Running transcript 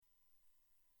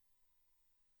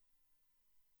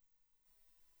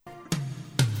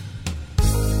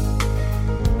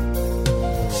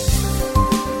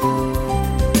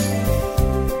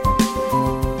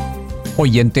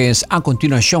Oyentes, a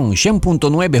continuación,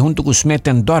 100.9 junto con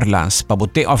Smeten Dorlas,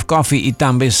 Pabote of Coffee y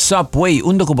también Subway,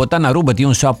 uno que botan aruba de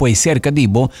un Subway cerca de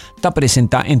Ibo, ta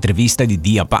presenta Entrevista di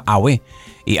Dia pa Awe.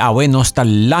 Y Awe no está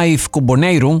live con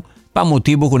Boneiro, pa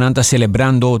motivo que anda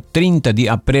celebrando 30 de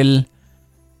abril,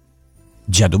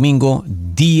 diadomingo,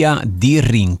 Dia di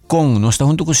Rincon. No está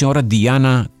junto con señora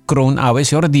Diana Kroon. Awe,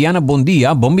 señora Diana, bom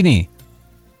dia, bom vini.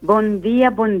 Bom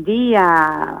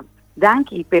dia.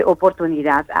 Danke per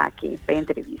oportunidad aqui para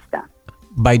entrevista.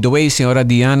 By the way, señora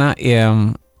Diana,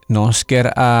 nós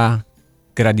quer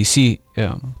agradecer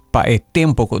para o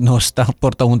tempo que nós está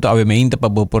porta junto a mente para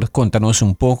por contar-nos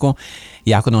um pouco.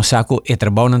 Já que nós saco o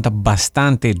trabalho está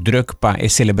bastante druk para a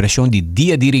celebração de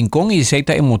Dia di Rincon e esse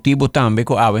é o motivo também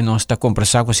que nós está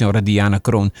conversando com a senhora Diana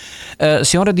Kroon.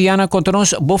 Senhora Diana,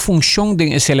 conta-nos a função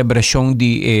da celebração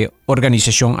de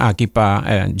organização aqui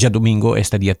para dia domingo,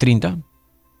 este dia 30.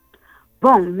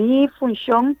 Bom, minha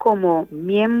função como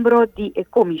membro da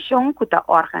comissão que está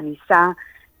organizando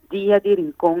Dia di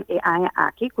Rincon é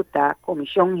aqui que está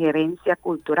comissão gerência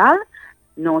cultural.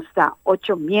 Nós está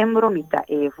 8 membros, mita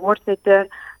é voorzitter,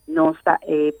 nós está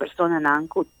pessoa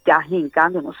que está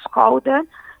rincando nos schouder,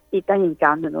 e está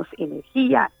rincando nos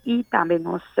energia e também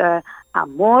nos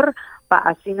amor para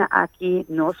assim aqui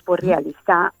nós por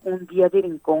realizar Dia di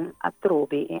Rincon a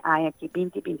trove aqui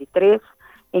 2023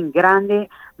 em grande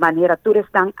maneira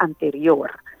turistão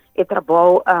anterior. E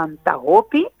trabalho está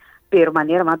hopi, per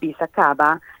maneira mais bisa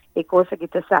acaba, é coisa que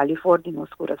está sali fora de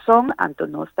nosso coração, então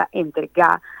nós está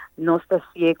entregar, nós está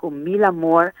ser com mil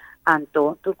amor,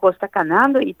 então tu está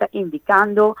canando e está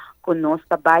indicando que nós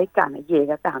está vai cana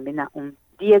chega também a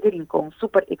Dia di Rincon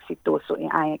super exitoso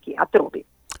aqui a trove.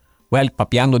 Well,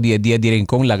 papiando Dia di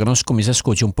Rincon, la nos comienza a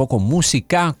escuchar un poco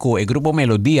música con el grupo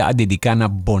Melodia a dedicar a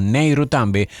Boneiro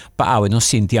también para nos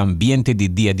sentir ambiente de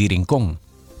Dia di Rincon.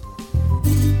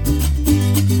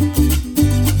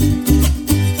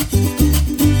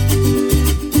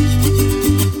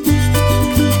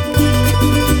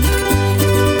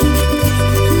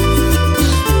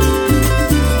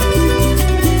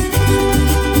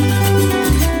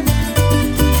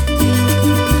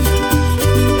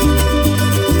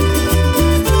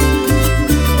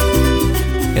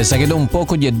 Essa aqui é um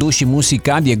pouco de duche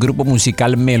musical do grupo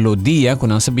musical Melodia, com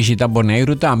nossa visita a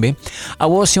Boneiro também.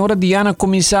 A senhora Diana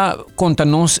começa a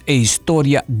contar-nos a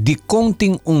história de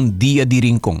contem Dia di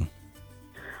Rincon.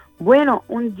 Bueno,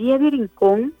 Dia di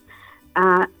Rincon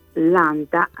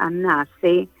landa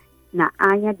nasce na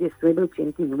ano de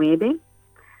 1989.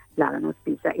 Lá nos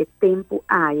pisa o tempo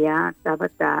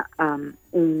estava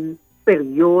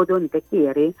período em que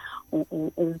quer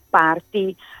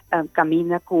parte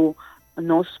caminha com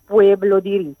nos pueblo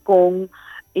de Rincon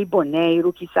e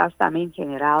Boneiro, quizás também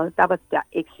em geral, estava a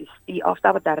existir, ou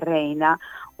estava a reina,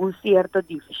 certa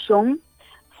divisão,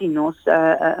 se nós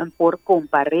por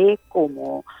comparar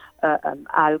como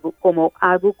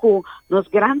algo que nos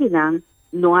grandes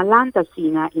não alanta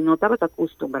assim, e não estava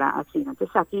acostumbrado assim. Então,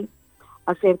 aqui,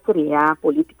 a ser criado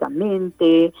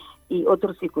politicamente e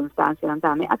outras circunstâncias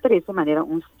também, a dessa maneira,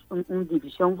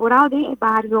 divisão rural de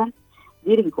barrio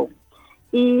de Rincon.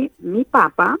 E meu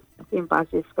papa, que em paz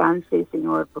descanse,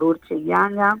 senhor Brurche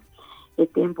Yanga, o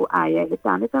tempo ele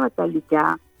também estava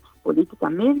ligado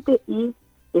politicamente e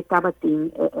estava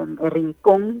em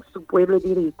Rincon, seu pueblo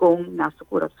de Rincon, no seu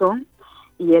coração,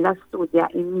 e ela estuda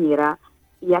em Mira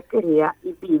e a cria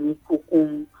e vini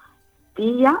com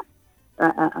dia,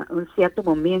 certo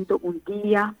momento,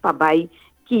 dia para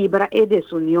quebrar a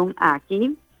desunião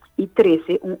aqui e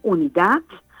trazer unidade.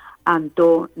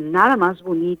 Então, nada mais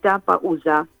bonita para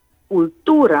usar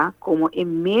cultura como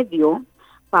medio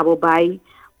para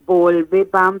volver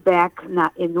back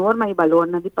na enorme valor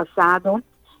do passado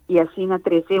e assim na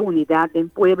trazer unidade em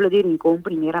pueblo de Rincon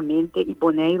primeiramente e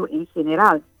Boneiro em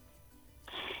geral.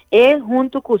 E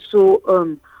junto com seu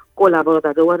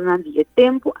colaborador de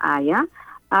tempo a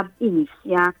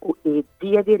iniciar com o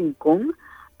Dia de Rincon,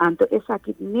 então essa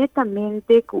aqui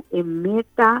netamente com a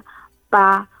meta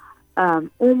para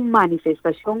uma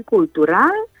manifestação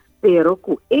cultural, pero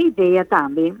com a ideia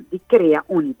também de criar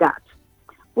unidade.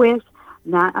 Pois,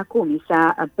 a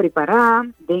começar a preparar,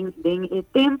 em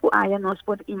tempo, aí nós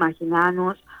podemos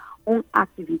imaginar-nos uma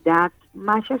atividade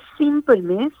mais simples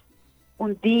mesmo,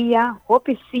 dia,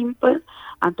 roupa simples,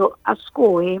 então, a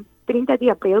escolha, 30 de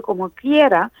abril, como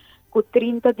quiera, que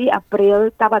 30 de abril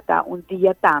estava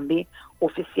dia também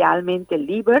oficialmente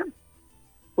livre,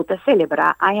 para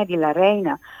celebrar a Dia de la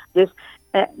Reina. Então,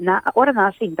 ora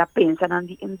na cinta pensa na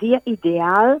dia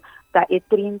ideal tá é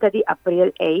 30 de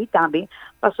abril aí também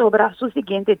para sobrar o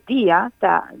seguinte dia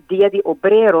tá dia de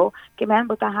obreiro que men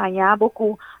botar hanhabo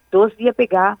com 2 dias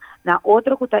pegar na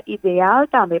outro que tá ideal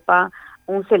também para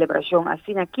celebração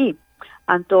assim aqui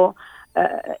então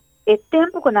é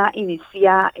tempo que na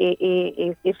inicia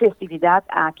a festividade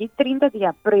aqui 30 de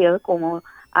abril como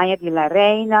Dia de la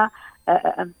Reina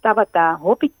estava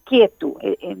hopi quieto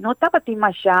não estava te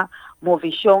machar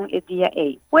movição e dia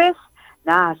aí pois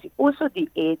na se uso de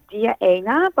dia aí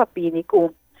na papini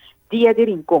com Dia di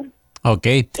Rincon.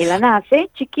 Ok. Ela nasce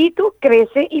chiquito,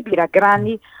 cresce e vira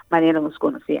grande, maneira nos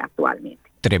conhece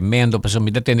atualmente. Tremendo, pessoal.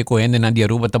 Me tende ko na di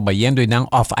Aruba tabayendo inang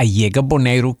off ayega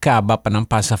Boneiro kaba panang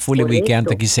pasa fully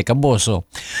weekend aqui se caboso.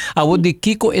 Awo di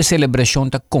kiko e celebração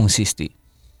ta consiste.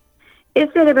 A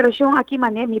celebração aqui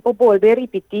mané me pode volver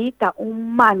repetir tá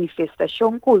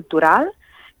manifestação cultural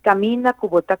camina que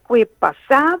bota que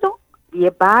passado de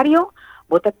barrio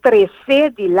bota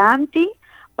crescer dilante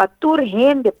para tur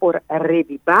gente por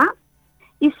revivar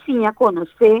e sim a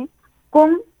conhecer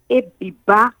com e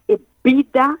viva e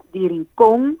vida de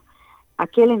Rincon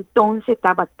aquele entonces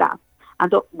tabata.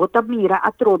 Então, bota mira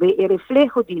a trove e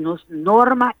reflejo de nos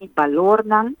norma e valor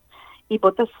nan e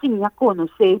bota sim a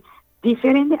conhecer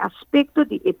diferentes aspectos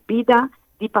de vida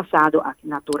de passado.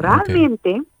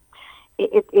 Naturalmente,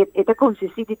 esta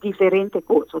consiste de diferentes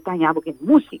coisas. Botanhabo que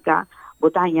música,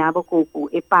 botanhabo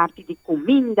que parte de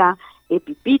comida, e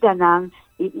bebida nan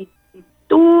e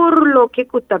tudo lo que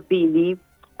kutabini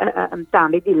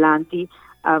também dilante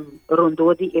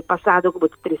rondo de passado que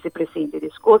você se presente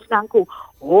descosto nan ku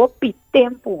hopi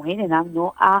tempo nan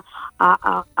no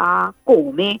a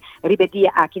come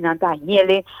ripetia aqui nan tá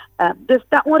nele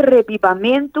está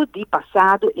revivamento de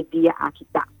passado e dia aqui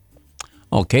tá.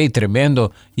 Ok,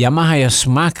 tremendo. Yamaha ya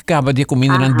smack kaba di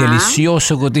comida nan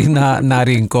delicioso ko di na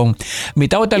Rincon. Mi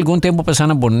tawat algum tempo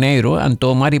pasana Boneiro,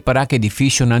 anto mari para que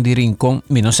edificio nan di Rincon,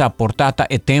 minosa portata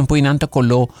e tempo inanta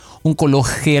colo un colo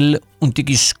gel, un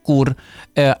tiki skur,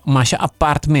 masha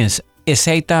apartments.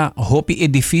 Eseita hopi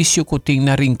edificio ko ting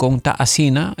na Rincon ta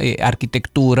asina,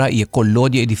 arquitectura e colo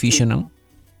di edificio nan?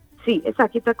 Sì, essa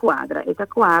aqui tá quadra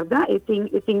e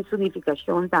tem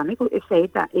significação também,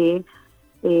 eseita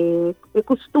é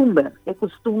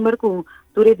costume com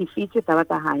todo edifício estava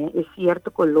tahanha é certo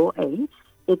colo aí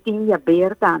e tinha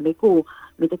ver também com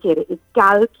me te quer e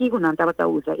calque que não estava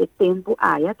usa e tempo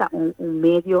aí tá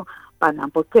meio para não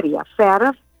poder criar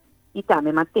ferro e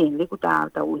também mantém que tá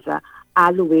usa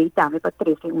aluei também para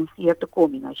trazer certa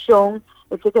combinação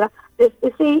etc.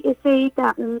 Esse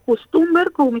tá costume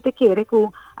que me te quer que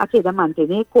aquela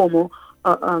manter como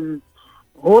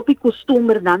hopi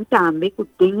costume nan também que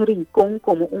tem Rincon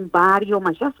como barrio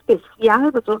mais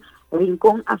especial, porque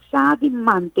Rincon sabe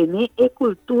manter a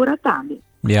cultura também.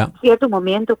 Yeah. Certo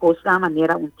momento, costa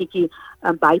maneira tiki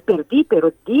vai perder,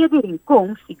 pero Dia de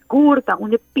Rincon figura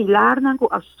pilar nan ko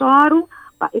asoro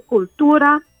para a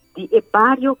cultura de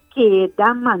barrio que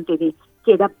dá manter,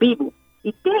 que dá vivo.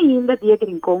 E tem ainda Dia de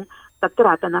Rincon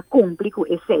trata na cumprir com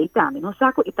esse também. Não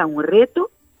sabe que é reto.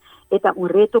 Eta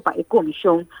reto para a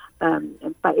comissão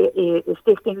para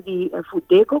este de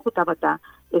fudeco que estava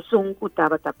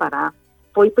para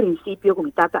foi princípio como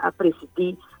estava a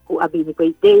presidir com a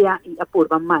ideia e a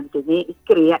porva manter e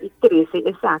criar e crescer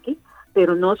esse aqui,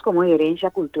 pero nós como herência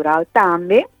cultural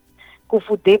também com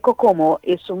fudeco como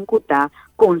que está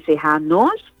aconselhar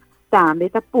nós também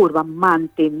a porva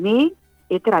manter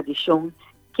a tradição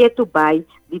que tu vai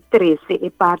de crescer e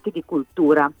parte de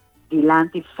cultura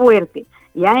dilante forte.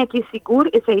 E aí que seguro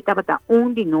esse aí estava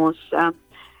de nós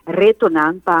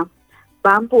retornando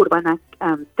para purba na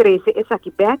 13 essa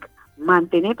aqui back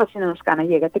manter para se nós cana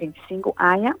chega 35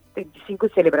 anos 35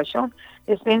 celebração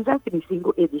despensa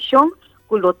 35 edição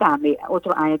com também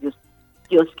outro ano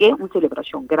Deus que uma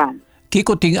celebração grande.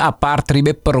 Kiko ting a parte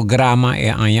do programa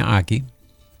é aia aqui.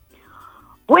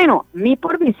 Bueno, mi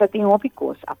por vista tem uma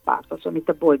coisa a parte, só me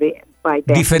te vuelve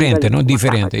diferente, não?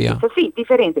 Diferente, yeah. Sim,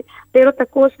 diferente. Pero ta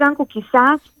coisa que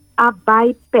quizás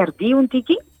vai perder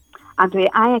tiki, então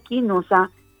aí aqui nossa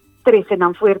 13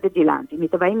 não forte dilante. Me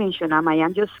te vai mencionar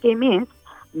amanhã Deus que mês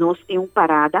nós tem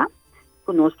parada,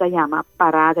 que nós chama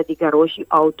parada de garagem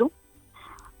auto.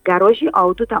 Garagem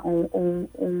auto tá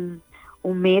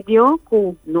meio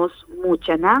que nós muitos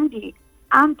de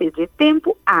antes de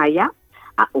tempo aia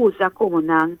a usa como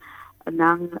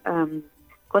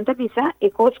conta visa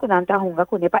e coisas que não tá hunga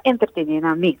com para entretener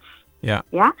na mix. Yeah.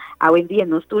 Ja, hoje em dia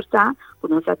nós turta com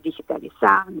nossa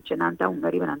digitalizar, muito não tá hunga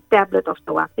riba na tablet of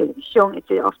a televisão,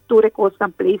 etc. Of tudo coisas na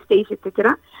PlayStation,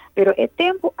 etc. Pero é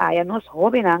tempo aia nós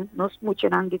jovens nós muito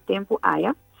de tempo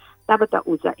aia tava tá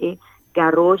usa e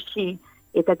garoshi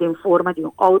eta tem forma de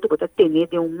auto, bota tener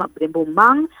de bom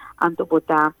man, anto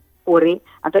bota ore,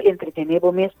 anto entretener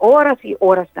bom mes horas e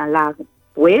horas na lago.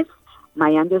 Pues,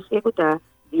 amanhã Deus escuta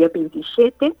dia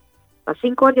 27, às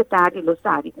 5 horas da tarde, lo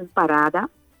sabe, parada.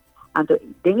 Então,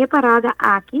 tem parada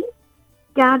aqui,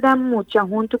 cada mucha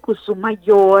junto com sua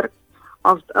maior,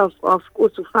 com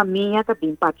sua família,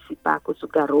 também participar com seu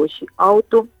garoche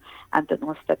auto. Então,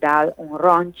 nós está dando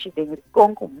ranch de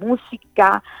Rincon com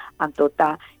música, então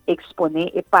está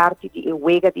exponer a parte de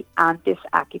huega de antes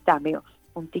aqui também,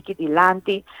 tique de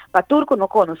lante, para turco não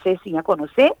conhecer, sim a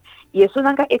conhecer, e isso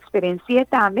não é experiência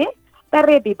também,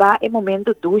 para revivar o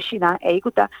momento do China, é que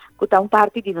está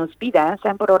parte de nos vida,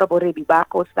 sempre ora por revivar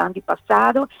coisas do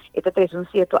passado, e traz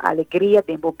certa alegria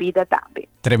de vida também.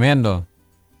 Tremendo.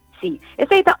 Sim,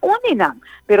 essa é a única,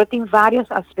 mas tem vários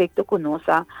aspectos que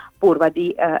nossa curva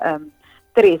de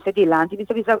 13 de lante,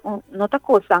 não está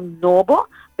coisa nova,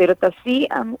 mas está sim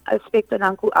aspecto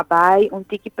não que abai,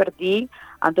 tique perdi,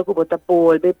 então que bota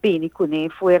polve, pini, cune,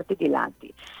 forte de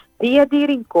lante. Dia de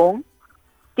Rincon,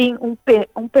 tem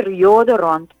período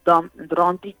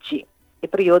durante o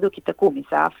período que está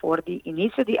começando for de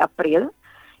início de abril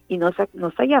e nós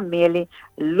chamamos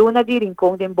Luna de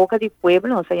Rincon de Boca de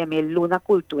Pueblo, nós chamamos Luna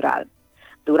Cultural.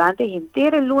 Durante a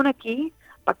inteira luna aqui,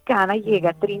 bacana,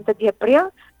 chega 30 de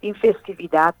abril, tem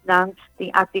festividade,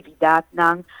 tem atividade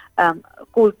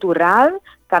cultural,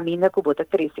 caminha com bota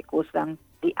 13 coisas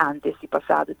de antes e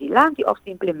passado de lante, ou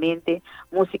simplesmente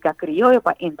música criolla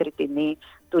para entretener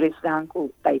turistas que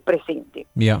está presente.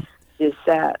 Yeah.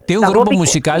 Tem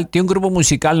um grupo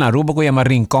musical na Aruba que chama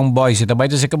Rincon Boys. Você vai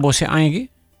dizer que você é aqui?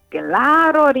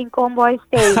 Claro, Rincon Boys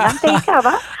tem. Não tem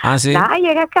cava. Sim? Não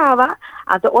chega cava.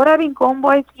 Então, ora Rincon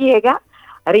Boys chega,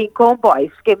 Rincon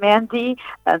Boys, que mente,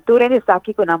 turene está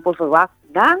aqui com um povo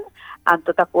não,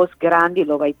 então tá coisa grande,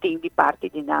 lo vai ter de parte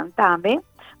de não também.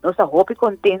 Nós estamos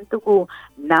contentes com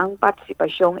a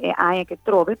participação e a que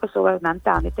trove pessoas não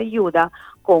também te ajuda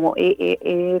como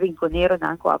rinconeiro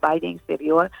não com a baile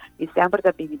exterior e sempre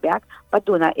está bem back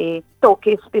para dar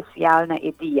toque especial na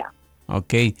dia.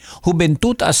 Ok.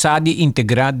 Juventude asadi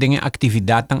integrada em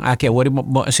atividade que agora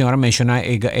a senhora mencionou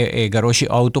garoche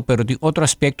auto, pero tem outro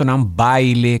aspecto ng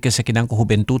baile que se quedan com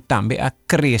juventude também a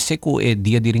cresce com o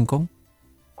Dia de Rincon?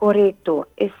 Correto.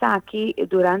 Essa aqui,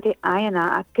 durante a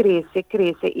ano, cresce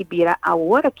e vira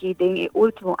agora aqui, tem o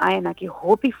último ano que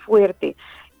hobby forte.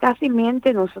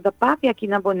 Casimmente, nós da papia aqui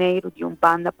na Boneiro de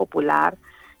banda popular,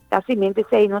 casimmente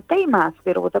sei não tem mais,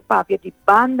 pero da papia de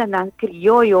banda não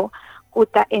criollo, que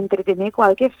está entretener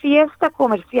qualquer festa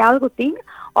comercial que tem,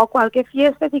 ou qualquer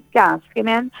festa de casa, que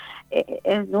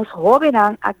nos jovens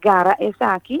agarra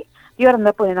essa aqui, e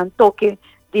agora põe toque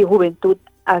de juventude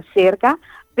acerca,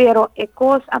 pero é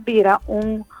coisa vira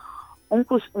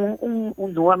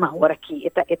norma agora aqui.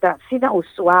 Eta sina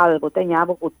usual,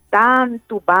 botanyabo com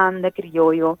tanto banda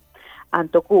criollo,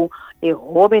 anto ku e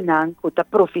jovem nan ku ta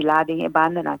profilado em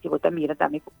banda nan que bota mira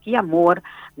também que amor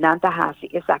nan ta hasi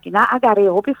essa aqui na agarre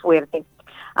hopi forte.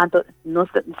 Anto nos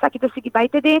saki to sigi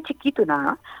baita de chiquito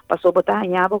na passou botar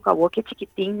anhabo ka wo que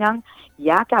chiquitinho nan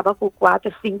ya acaba com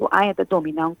 4, 5 anos ta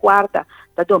dominar quarta,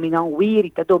 ta dominar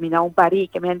wiri, ta dominar pari,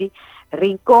 que mendi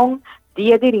Rincon,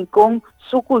 Dia de Rincon,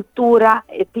 sua cultura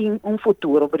tem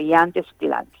futuro brilhante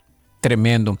sutilante.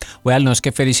 Tremendo. Well, nós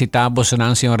que felicitamos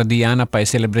a senhora Diana para a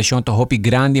celebração da Hopi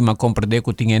Grande, mas compreender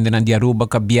que tem ainda na Aruba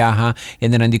que viaja,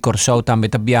 ainda na Corsau também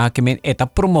que viaja, que é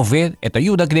promover, é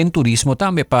ajuda com o turismo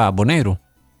também para Boneiro.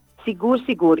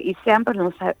 Seguro. E sempre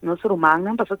nos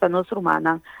romanos, passou nos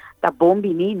romanos, tá bom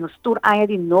bini, nos tour aí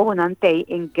de novo não tem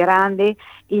em grande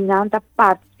e não tá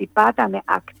participar também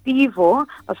ativo,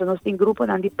 passou nos tem grupo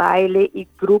não de baile e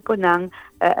grupo não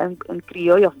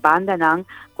criollo banda não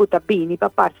que tá bini para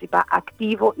participar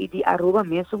ativo e de Aruba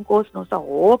mesmo coisa nós tá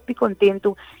muito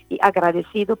contento e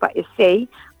agradecido para esse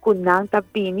que não tá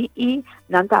bini e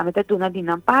não também tá dando de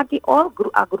não parte ou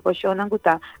agrupação não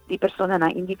tá de pessoa não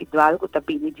individual que tá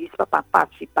bini diz para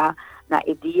participar na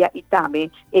dia e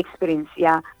também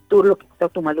experienciar tudo que está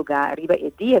tomando lugar arriba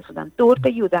e dia, so dan tudo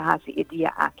ajuda a esse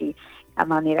dia aqui a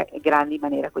maneira grande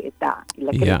maneira que está e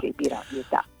la que vira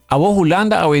está. A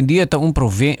Holanda hoje em dia está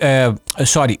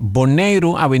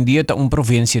Boneiro hoje em dia está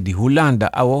província de Holanda.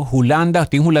 A Holanda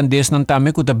tem holandês não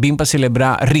também que está bem para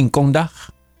celebrar Rincon da?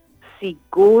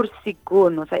 Seguro,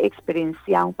 nossa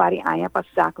experiência para anos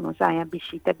passar com nossa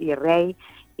visita de rei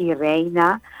e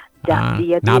reina da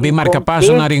dia de Rincon. Marca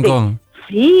passo na Rincon.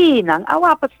 Sim, não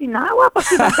awapa dan.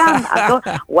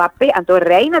 Anto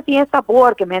reina tinha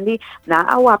sabor que mendi na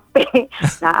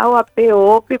awape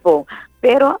o pipo.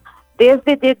 Pero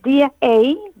Desde o dia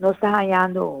aí, nós estamos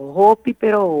ganhando hopi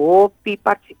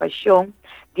participação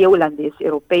de holandês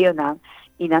europeu,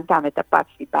 e nós também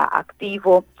participar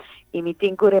ativo. E me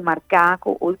tenho que remarcar que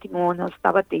o último ano nós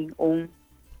estava tendo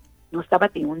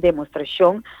uma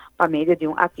demonstração para meio de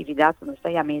uma atividade que nós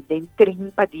chamamos de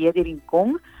 30 Dia de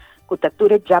Rincon, que está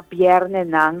já viernes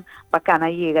para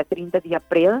chega 30 de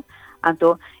abril.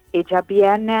 Então, já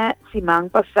viernes, semana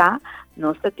passada,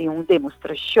 nós temos uma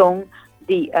demonstração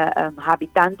de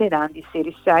habitantes de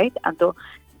Seriside. Então,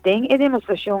 tem a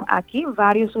demonstração aqui,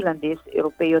 vários holandeses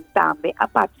europeus também a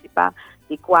participar,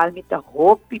 de qual me está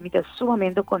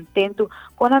sumamente contente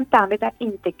com a também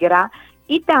integrar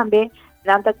e também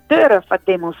não durfa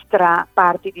demonstrar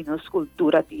parte de nossa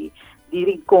cultura de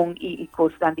Rincon e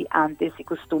coisas de antes e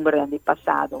costumes do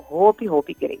passado. Hopi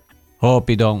great.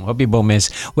 Hopi bom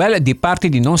mesmo. Well, de parte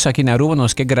de nós aqui na rua,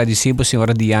 nós que agradecemos a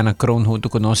senhora Diana Kroon junto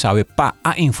conosco para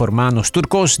informar-nos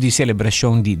turcos de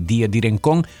celebração de Dia di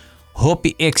Rincon.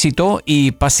 Hopi éxito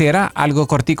e passerá algo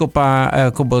cortico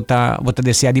para que você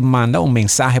deseja de mandar um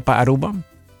mensagem para Aruba?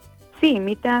 Sim,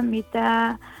 me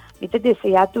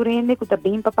deseja turende que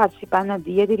também para participar na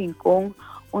Dia di Rincon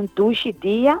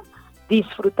dia,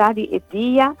 desfrutar de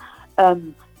dia,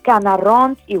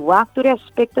 canarão e o outro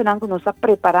aspecto que nós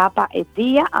preparar para o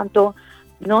dia, então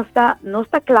nós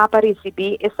está claro para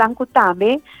receber e sangue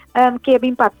também que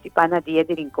vem participar na Dia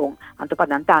di Rincon, então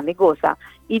para também gostar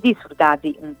e desfrutar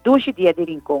de Dia di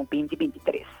Rincon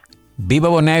 2023. Viva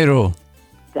Boneiro!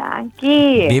 Thank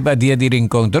you! Viva Dia di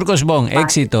Rincon! Turcos bom,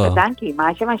 éxito! Thank you!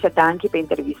 Mas thank you para a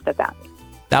entrevista também.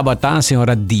 Tabata, a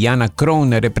senhora Diana Kroon,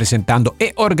 representando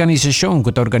a organização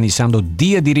que está organizando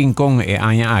Dia di Rincon e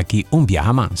aqui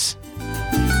viaja mais.